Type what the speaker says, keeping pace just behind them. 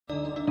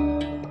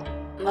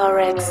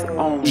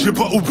J'ai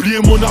pas oublié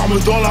mon arme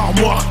dans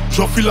l'armoire.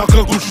 J'enfile la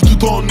cagoule, je suis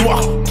tout en noir.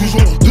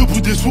 Toujours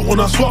debout des sourds, on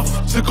a soif.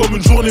 C'est comme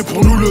une journée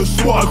pour nous le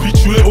soir.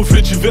 Habitué au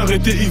fait d'hiver,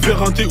 été,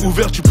 hiver, un thé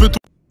ouvert, tu peux tout.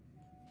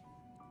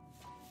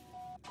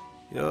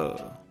 Yo.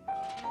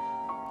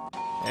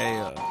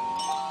 Hey,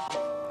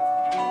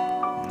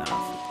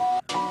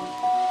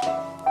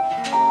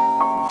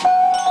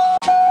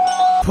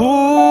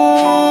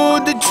 pull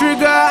the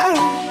trigger.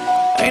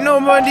 Ain't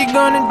nobody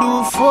gonna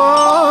do it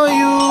for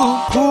you.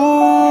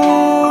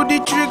 Pull the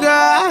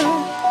trigger.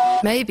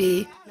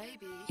 Maybe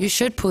you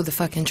should pull the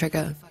fucking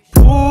trigger.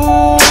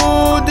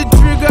 Pull the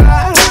trigger.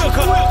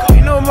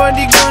 Ain't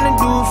nobody gonna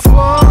do it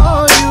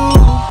for you.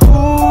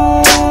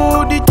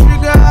 Pull the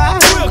trigger.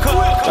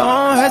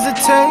 Don't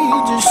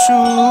hesitate, just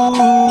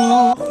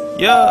shoot.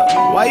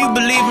 Yeah, why you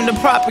believe in the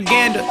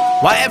propaganda?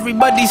 Why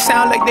everybody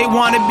sound like they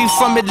wanna be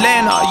from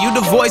Atlanta? Are you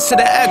the voice of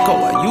the echo?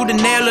 Are you the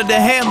nail of the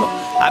hammer?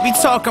 I be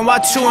talking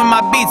while chewing my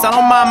beats, I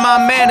don't mind my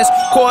manners.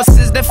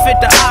 Courses that fit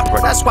the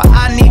opera, that's why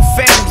I need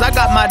phantoms. I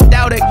got my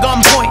doubt at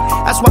gunpoint,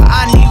 that's why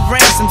I need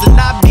ransoms. And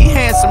I be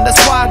handsome, that's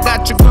why I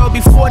got your girl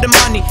before the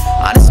money.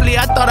 Honestly,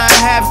 I thought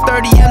I'd have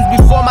 30 M's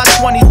before my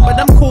 20s, but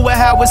I'm cool with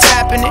how it's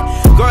happening.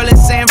 Girl in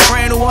San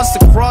Fran who wants to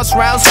cross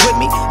routes with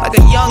me, like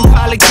a young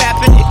Colin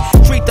Kaepernick.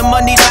 Treat the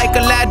money like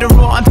a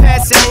lateral, I'm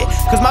passing it,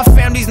 cause my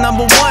family's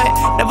number one,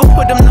 never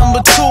put them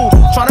number two.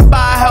 Tryna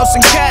buy a house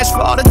in cash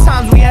for all the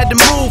times we had to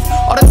move.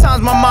 All the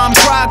times my mom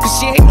cried cause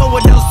she ain't know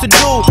what else to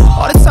do.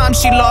 All the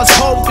times she lost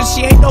hope cause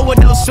she ain't know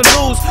what else to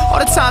lose. All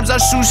the times I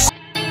shoot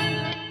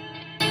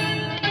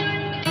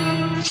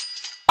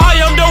I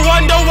am the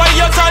one, the way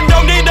your son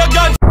don't need a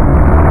gun.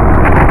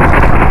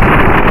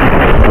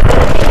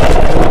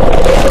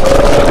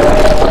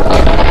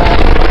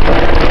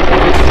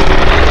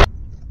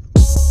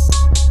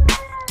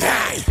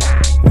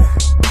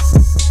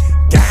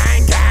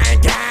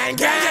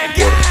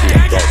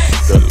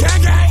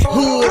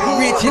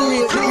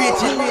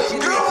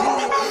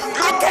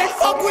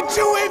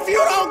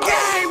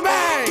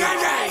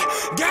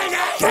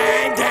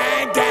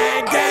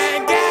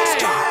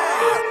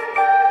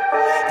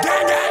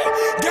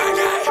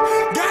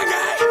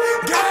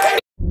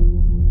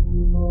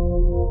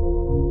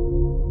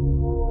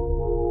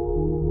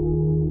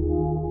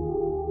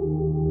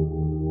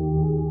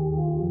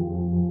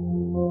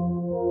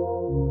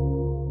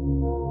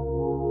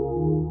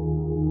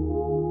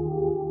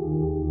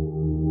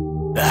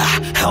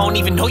 I don't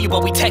even know you,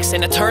 but we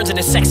texting. It turns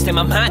into sex in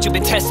my mind. You've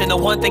been testing. The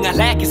one thing I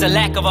lack is a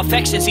lack of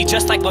affection. See,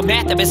 just like with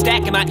math, I've been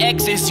stacking my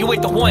exes. You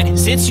ain't the one.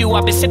 Since you,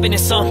 I've been sipping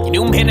this some. You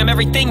knew him, I'm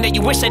everything that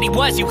you wish that he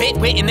was. You hit,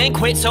 quit, and then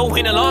quit. So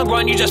in the long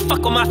run, you just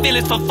fuck with my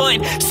feelings for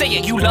fun. Say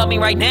it, you love me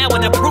right now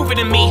and then prove it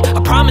to me.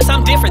 I promise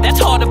I'm different. That's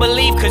hard to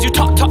believe. Cause you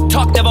talk, talk,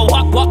 talk, never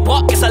walk, walk,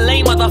 walk. It's a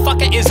lame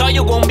motherfucker. Is all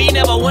you gon' be.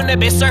 Never wanna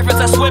be surface.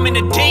 I swim in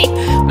the deep.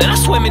 Man, I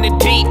swim in the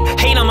deep.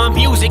 Hate on my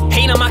music,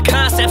 hate on my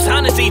concepts.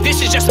 Honestly,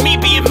 this is just me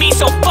being me.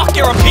 So fuck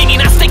your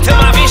opinion. I stick to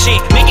my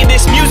vision, making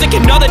this music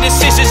and other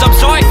decisions. I'm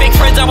sorry, fake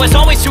friends, I was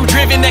always too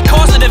driven. That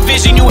caused a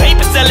division. You hate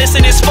but still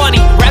listen, it's funny.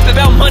 Rap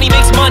about money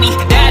makes money.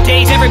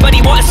 Nowadays,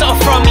 everybody wants something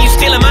from me. You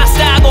stealing my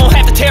style, gon'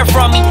 have to tear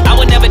from me. I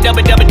would never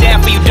double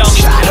down for you dummies.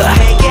 Try to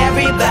make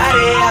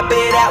everybody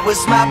happy, that was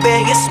my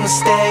biggest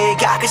mistake.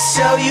 I could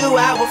show you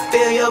how I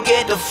feel, you'll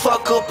get the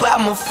fuck up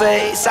out my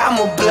face.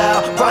 I'ma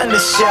blow, run the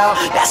show,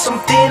 that's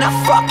something I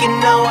fucking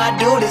know. I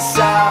do this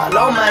all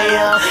on my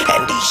own,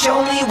 and the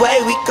only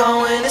way we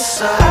going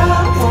is up.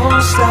 I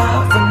won't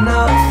stop for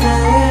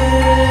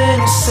nothing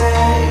to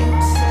say.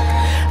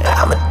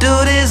 I'ma do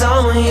this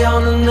on my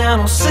own, and I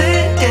don't sit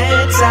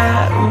and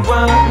tired of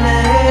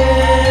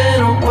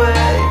running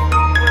away.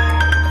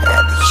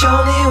 And the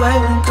only way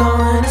we're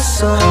going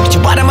is up. You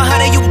bought my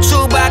honey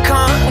YouTube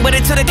icon, with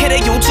it to the kid of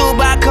YouTube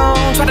icon.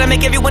 Try to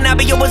make everyone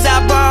happy, you was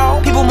out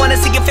wrong. People wanna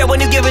see you fail when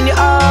you giving your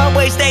all.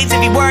 Waste days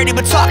if you worried,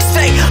 but talk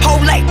straight.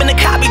 Whole late when the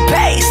copy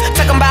paste.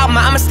 Talking about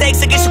my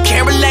mistakes, I guess you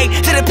can't relate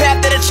to the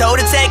path that I chose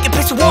to take. And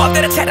picture walk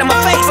that attack on my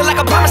face. Feel like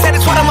I promise that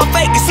it's what I'm a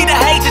fake. You see the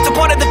hate, it's a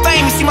part of the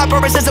fame. You see my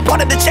purpose as a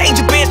part of the change.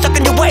 You've been stuck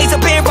in your ways,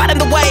 I've been riding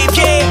the wave,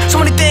 yeah. So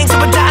many things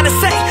I've been dying to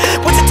say.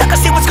 Once you talk, I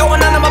see what's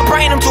going on in my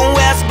brain. I'm doing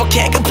well, so I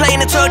can't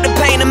complain. I took the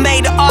pain and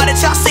made the art that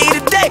y'all see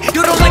today.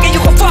 You don't like it,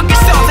 you can fuck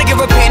yourself. Take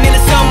your opinion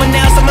to someone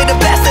else. I'm the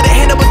best of the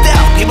handle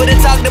without. People that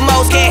talk the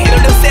most can't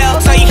handle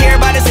themselves. All you hear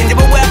about is injury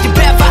wealth. Your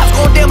bad vibes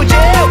gon' damage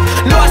your health.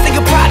 Lost in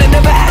your pride and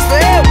never asked for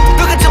help.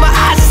 Look into my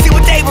eyes and see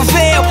what they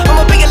reveal. I'm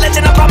a bigger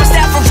legend, I promise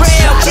that for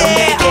real. Try to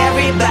make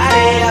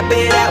everybody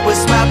happy, that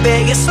was my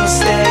biggest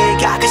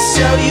mistake. I can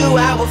show you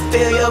how I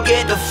feel, you'll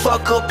get the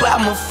fuck up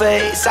out my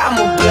face.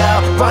 I'ma blow,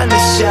 run the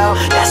show,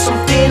 that's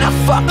something I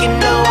fucking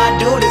know. I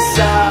do this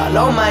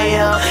all on my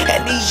own,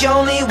 and the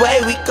only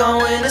way we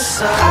going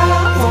is up.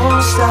 I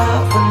won't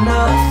stop for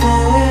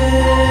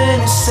nothing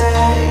to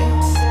say.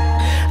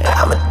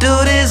 I'ma do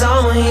this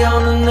on my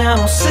own, and I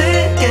don't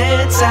sit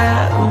and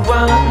tired of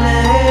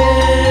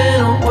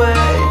running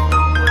away.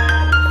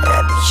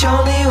 And the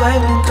only way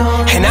we're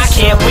going. And I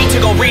can't can't wait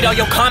to go read all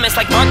your comments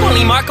like Mark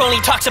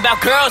only talks about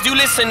girls. You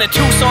listen to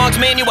 2 songs,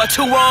 man, you are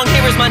too wrong.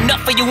 Here is my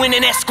nut for you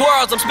internet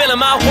squirrels. I'm spilling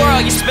my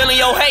world, you spilling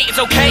your hate. It's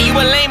okay, you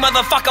a lame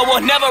motherfucker,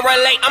 will never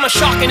relate. I'm a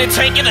shark in the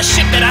tank, you're the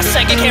shit that I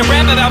sank. I can't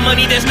rap about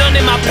money, there's none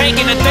in my bank.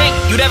 And to think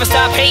you'd ever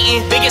stop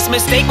hating. Biggest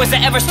mistake was to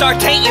ever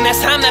start tainting.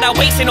 That's time that I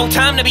wasted, no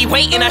time to be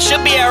waiting. I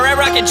should be a Red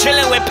Rocket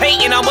chilling with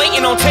Peyton. I'm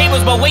waiting on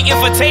tables, but waiting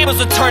for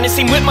tables to turn. It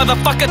seem with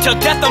motherfucker till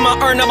death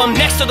I'ma earn them. I'm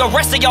next to the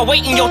rest of y'all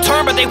waiting your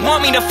turn, but they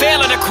want me to fail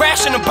or to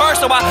crash and to burn.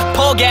 So I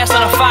pull gas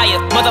on a fire.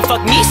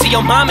 Motherfuck me, see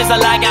your mom is a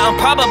liar. I'm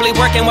probably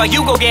working while you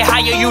go get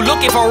higher. You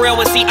looking for real,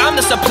 well see I'm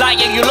the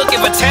supplier. You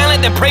looking for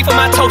talent, then pray for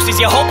my toasties.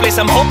 You're hopeless,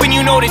 I'm hoping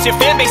you notice. Your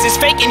fan base is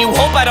fake and you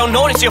hope I don't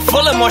notice. You're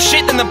full of more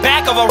shit than the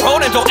back of a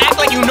road. And don't act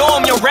like you know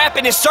I'm. You're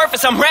rapping is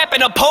surface, I'm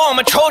rapping a poem.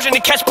 A Trojan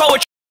to catch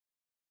poetry.